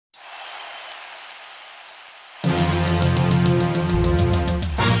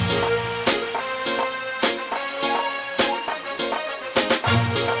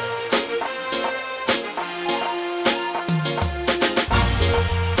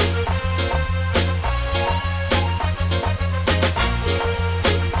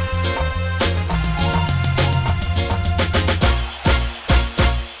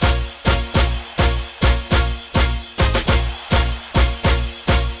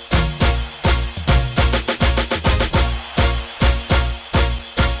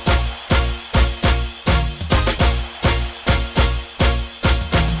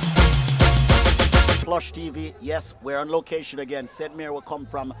st.mary. Yes, we're on location again. St. Mary will come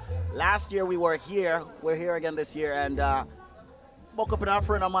from. Last year we were here. We're here again this year, and woke up in a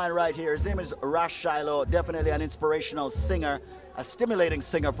friend of mine right here. His name is Rash Shiloh. Definitely an inspirational singer, a stimulating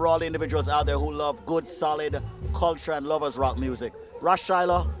singer for all the individuals out there who love good, solid culture and lovers rock music. Rash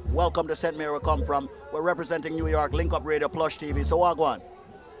Shiloh, welcome to St. Mary will come from. We're representing New York, Link Up Radio, Plush TV. So what go on?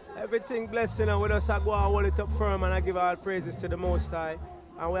 Everything blessed, you know, with us I go and hold it up firm, and I give all praises to the Most High.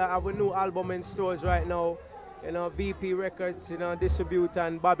 And we have a new album in stores right now, you know, VP Records, you know, distribute,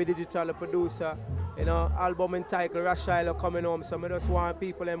 and Bobby Digital, the producer, you know, album entitled Rash Shiloh coming home. So I just want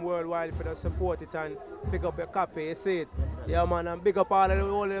people in worldwide for to support it and pick up your copy, you see it. Yeah man, and big up all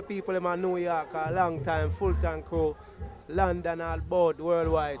the people in New York, a long time, full-time crew, London, all board,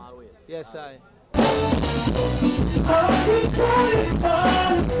 worldwide. Always. Yes, I.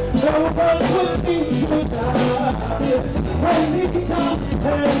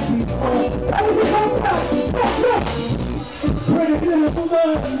 Pretty little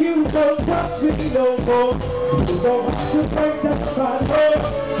woman, you don't trust me no more. You don't have to break that my door.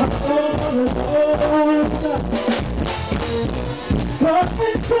 But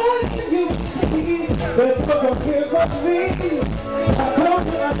inside you see, there's no one here but me. I told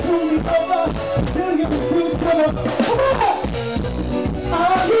you over, till you refuse to come up.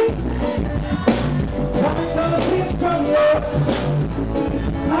 Are you? I'm gonna see from you.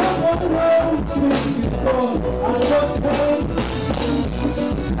 I want to know to you before I was born.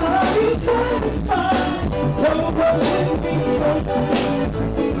 Are you satisfied? Nobody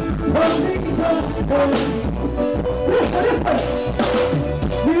listen.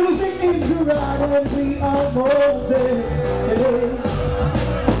 Music is the ride and we are Moses.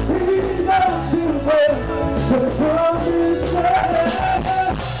 We need no silver to the promised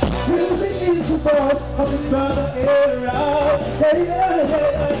land. Music is the voice of the summer era.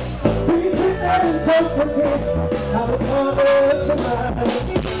 Preaching and comforting how the fathers survive.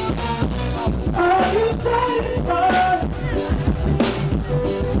 Are you satisfied?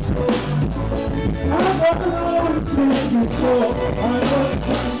 I want to know to you for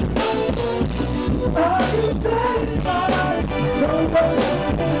are you satisfied?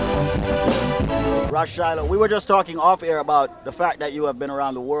 Rash Shiloh, we were just talking off air about the fact that you have been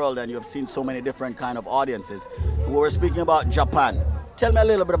around the world and you have seen so many different kind of audiences. We were speaking about Japan. Tell me a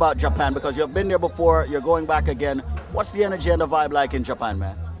little bit about Japan, because you've been there before, you're going back again. What's the energy and the vibe like in Japan,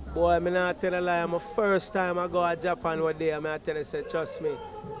 man? Boy, I'm not tell a lie, my first time I go to Japan one day, I'm tell you, say, trust me.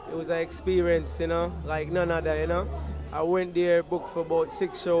 It was an experience, you know, like none other, you know. I went there, booked for about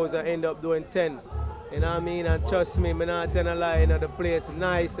 6 shows, I ended up doing 10. You know what I mean? And trust me, I'm not tell a lie, you know, the place is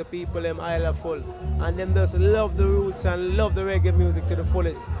nice, the people, them island full. And them just love the roots and love the reggae music to the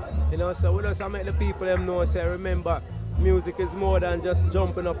fullest. You know, so we just make the people them know, say, remember, music is more than just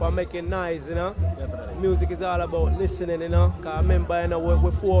jumping up and making noise, you know. Definitely. Music is all about listening, you know. Cause I remember, you know,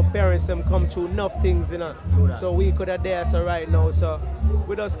 we 4 parents them come through enough things, you know. So we could have there so right now. So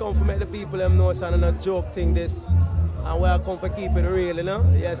we just come to make the people them know, so not a joke thing this. And we are come for keep it real, you know.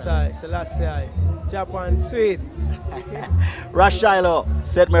 Yes, I. So last year, Japan sweet. Rash Shiloh,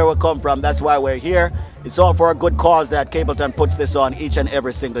 St. Mary will come from. That's why we're here. It's all for a good cause that Capleton puts this on each and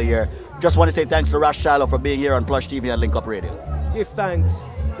every single year. Just want to say thanks to Rash Shiloh for being here on Plush TV and Link Up Radio. Give thanks.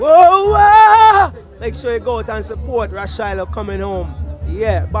 Whoa, whoa! Make sure you go out and support Rash Shiloh coming home.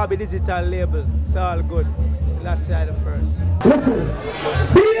 Yeah, Bobby Digital label. It's all good. So last year the first. Listen.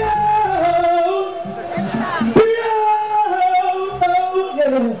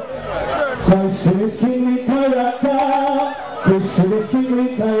 Christ is kingly character. Christ is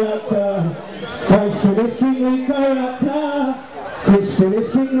kingly character. Christ is kingly character. Christ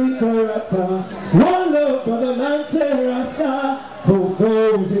is kingly character. One love for the man say Rasta. Who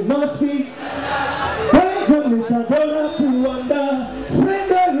knows it must be. Thank goodness I don't have to wonder. St.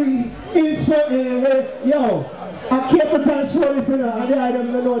 Mary is forever. Yo, I can't pretend show this in I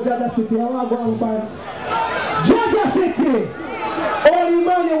don't know Georgia City. I want to go on bands. Georgia City. All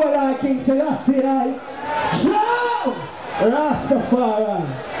Emmanuel I King Selassie I. Show! Rastafari.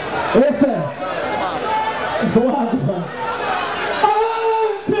 Listen. Go on.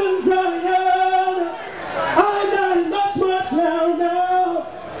 Until Zion. I much now.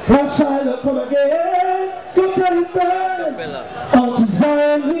 Rash Shiloh come again. Go tell your friends. Until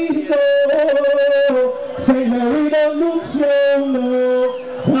Zion we go. St. Mary don't move slow, no.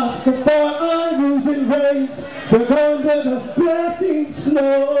 Rastafari using grace. We're going to the blessings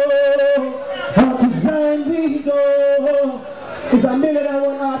flow. Until Zion we go. It's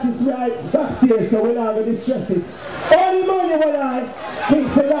 1,000,001 artists rights backstage, so we're not going to distress it. All the money will I King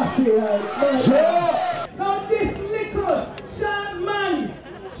Selassie, right? Sure. Now this little short man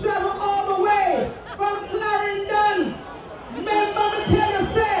travel all the way from Florida.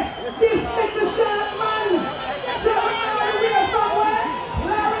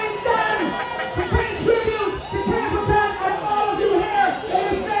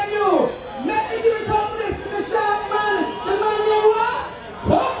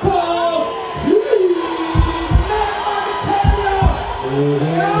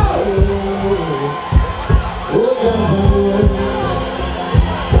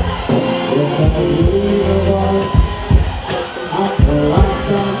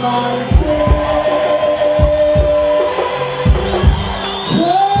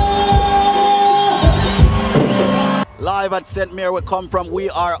 at St. Mary we come from. We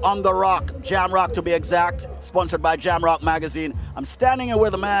are on the rock, Jam Rock to be exact, sponsored by Jam Rock Magazine. I'm standing here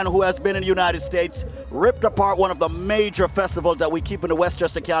with a man who has been in the United States, ripped apart one of the major festivals that we keep in the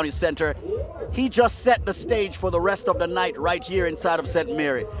Westchester County Center. He just set the stage for the rest of the night right here inside of St.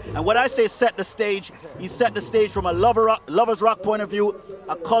 Mary. And when I say set the stage, he set the stage from a lover's rock point of view,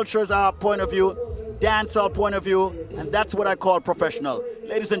 a culture's point of view, dancehall point of view, and that's what I call professional.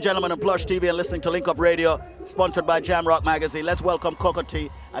 Ladies and gentlemen on Plush TV and listening to Link Up Radio, sponsored by Jam Rock Magazine, let's welcome Coco T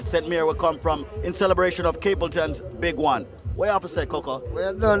at St. Mary we come from in celebration of Capleton's Big One. What you have to say, Coco? Well,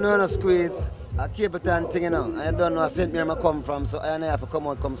 I don't know no squeeze. A Capleton thing, you know. I don't know St. Mary I come from, so I have to come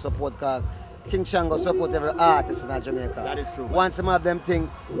out, come support, because King Shango support every artist in Jamaica. That is true. Once I have them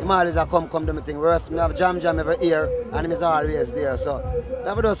thing, him always a come do me thing. Whereas I have Jam every year, and him is always there. So,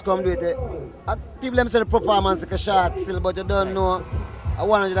 never just come do it. People them say the performance like a short still, but you don't know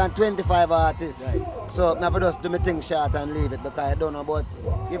 125 artists. Right. So, never just do me thing short and leave it, because I don't know about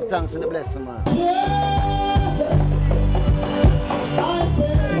give thanks to the blessing, man.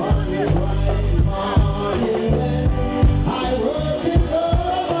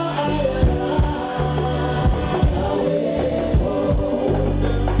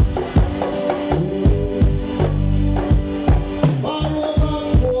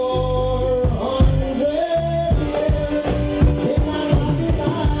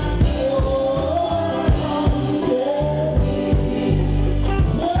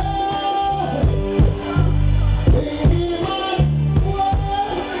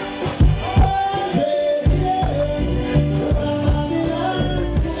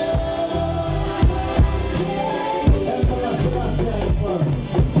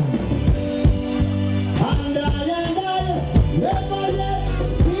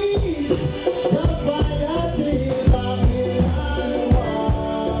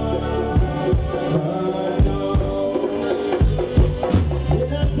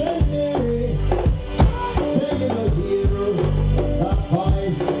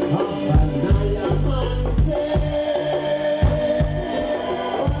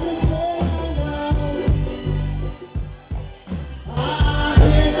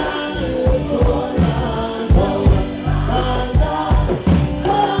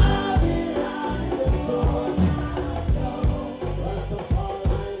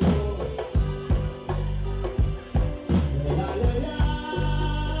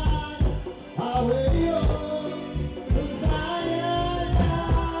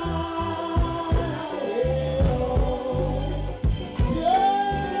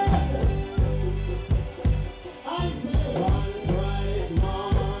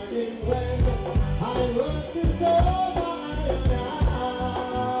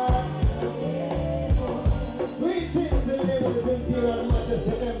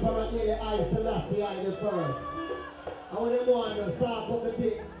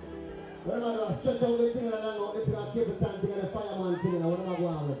 When I stretch out the thing and I know the thing, I keep it and the fireman thing.